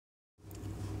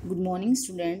Good morning,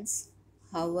 students.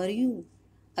 How are you?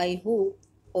 I hope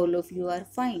all of you are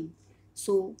fine.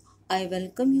 So, I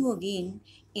welcome you again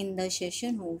in the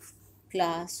session of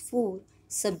Class 4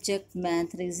 Subject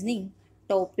Math Reasoning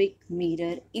topic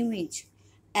Mirror Image.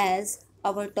 As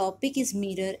our topic is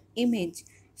mirror image,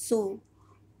 so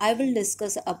I will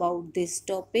discuss about this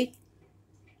topic.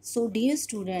 So, dear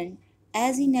student,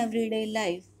 as in everyday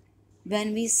life,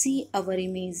 when we see our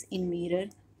image in mirror,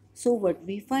 so what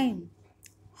we find?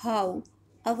 How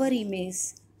our image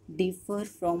differ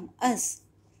from us.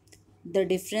 The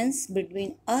difference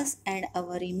between us and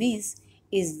our image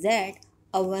is that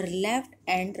our left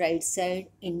and right side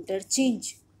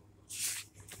interchange.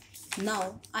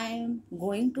 Now I am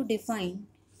going to define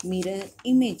mirror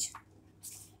image.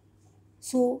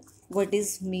 So what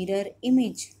is mirror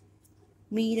image?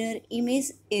 Mirror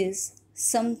image is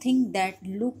something that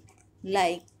look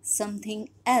like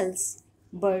something else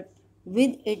but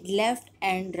with its left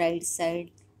and right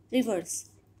side reverse.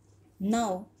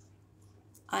 Now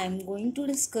I am going to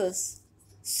discuss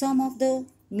some of the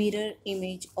mirror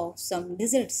image of some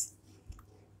desserts.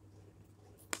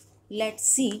 Let's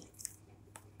see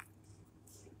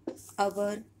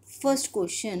our first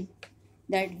question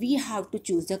that we have to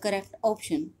choose the correct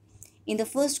option. In the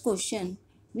first question,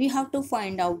 we have to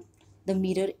find out the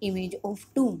mirror image of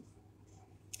two.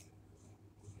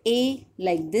 A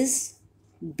like this,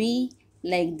 B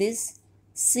like this,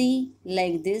 C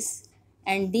like this,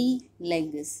 and D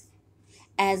like this.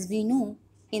 As we know,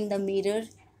 in the mirror,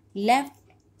 left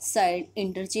side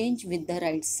interchange with the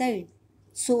right side.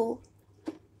 So,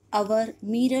 our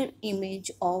mirror image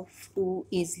of 2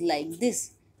 is like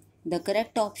this. The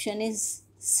correct option is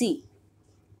C.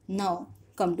 Now,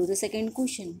 come to the second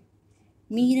question.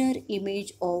 Mirror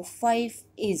image of 5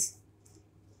 is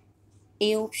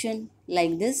A option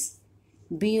like this,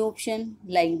 B option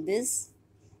like this,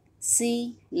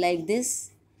 C like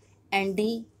this, and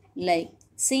D like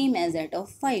same as that of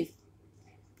 5.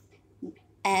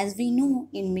 As we know,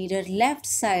 in mirror, left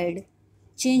side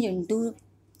change into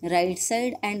right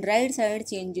side and right side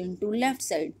change into left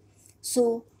side.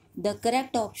 So the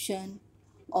correct option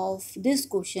of this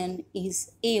question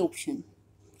is A option.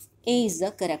 A is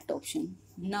the correct option.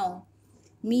 Now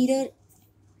mirror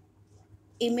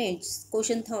image,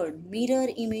 question third, mirror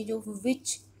image of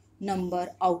which number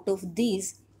out of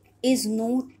these is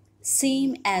not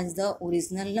same as the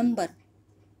original number?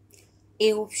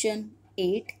 A option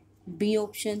 8, B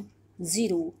option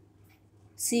 0,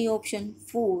 C option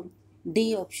 4,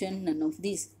 D option none of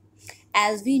these.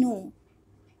 As we know,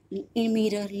 in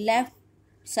mirror, left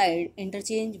side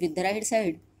interchange with the right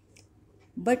side,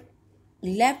 but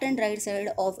left and right side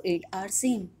of it are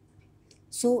same.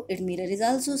 So its mirror is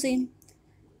also same.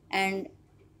 And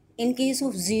in case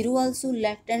of 0 also,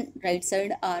 left and right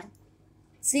side are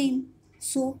same.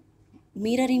 So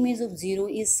mirror image of 0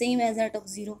 is same as that of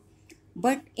 0.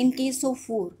 But in case of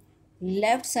 4,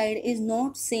 left side is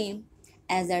not same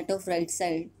as that of right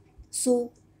side.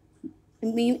 So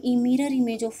mirror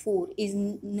image of 4 is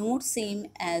not same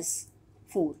as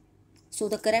 4. So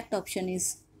the correct option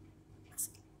is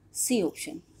C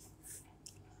option.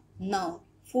 Now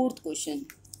fourth question.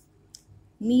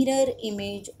 Mirror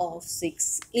image of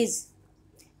 6 is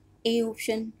A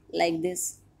option like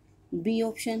this, B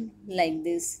option like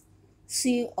this,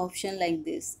 C option like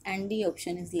this, and D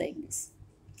option is like this.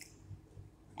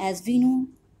 As we know,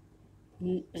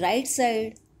 right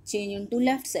side change into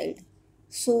left side.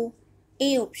 So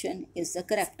A option is the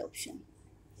correct option.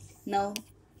 Now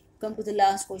come to the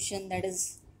last question, that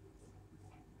is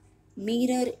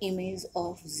mirror image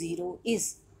of 0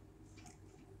 is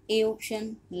A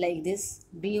option like this,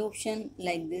 B option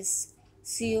like this,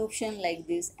 C option like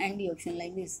this, and D option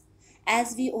like this.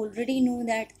 As we already know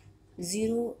that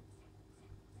 0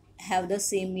 have the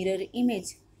same mirror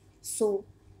image, so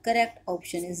correct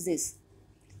option is this.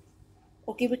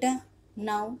 Okay beta,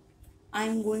 now I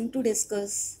am going to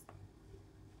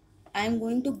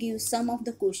give some of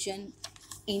the question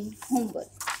in homework.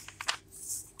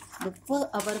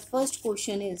 Our first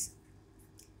question is,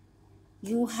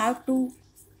 you have to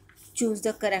choose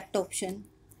the correct option,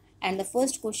 and the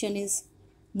first question is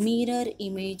mirror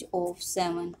image of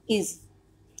 7 is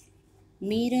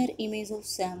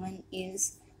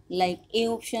like A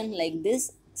option like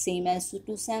this, same as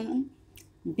to 7,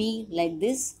 B like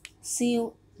this, C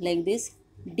like this,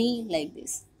 D like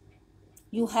this.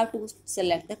 You have to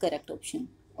select the correct option.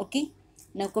 Okay,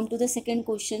 now come to the second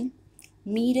question.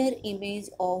 Mirror image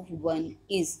of 1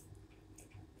 is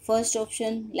first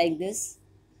option like this,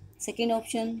 second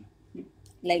option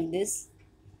like this,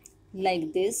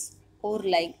 or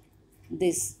like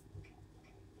this.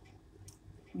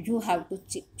 You have to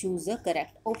choose the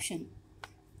correct option.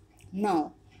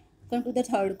 Now, come to the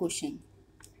third question.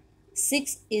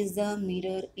 6 is the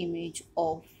mirror image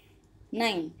of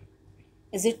 9.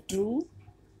 Is it true,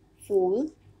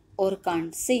 false, or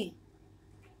can't say?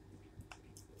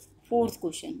 Fourth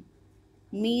question.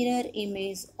 Mirror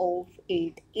image of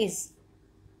 8 is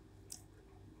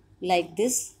like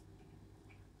this,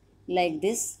 like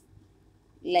this,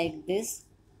 like this,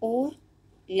 or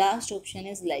last option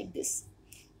is like this.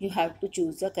 You have to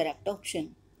choose the correct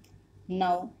option.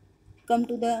 Now come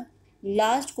to the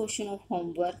last question of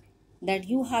homework, that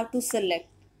you have to select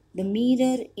the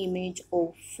mirror image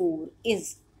of 4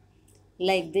 is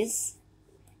like this,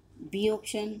 B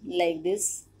option like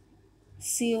this,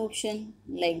 C option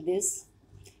like this,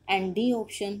 and D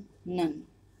option none.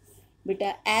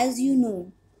 Beta, as you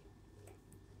know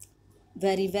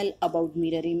very well about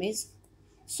mirror image,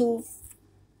 so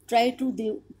try to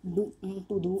do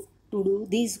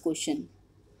these question.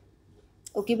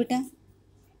 Okay beta,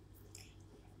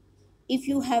 if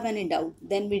you have any doubt,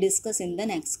 then we discuss in the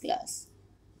next class.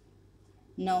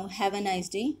 Now have a nice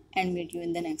day and meet you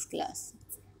in the next class.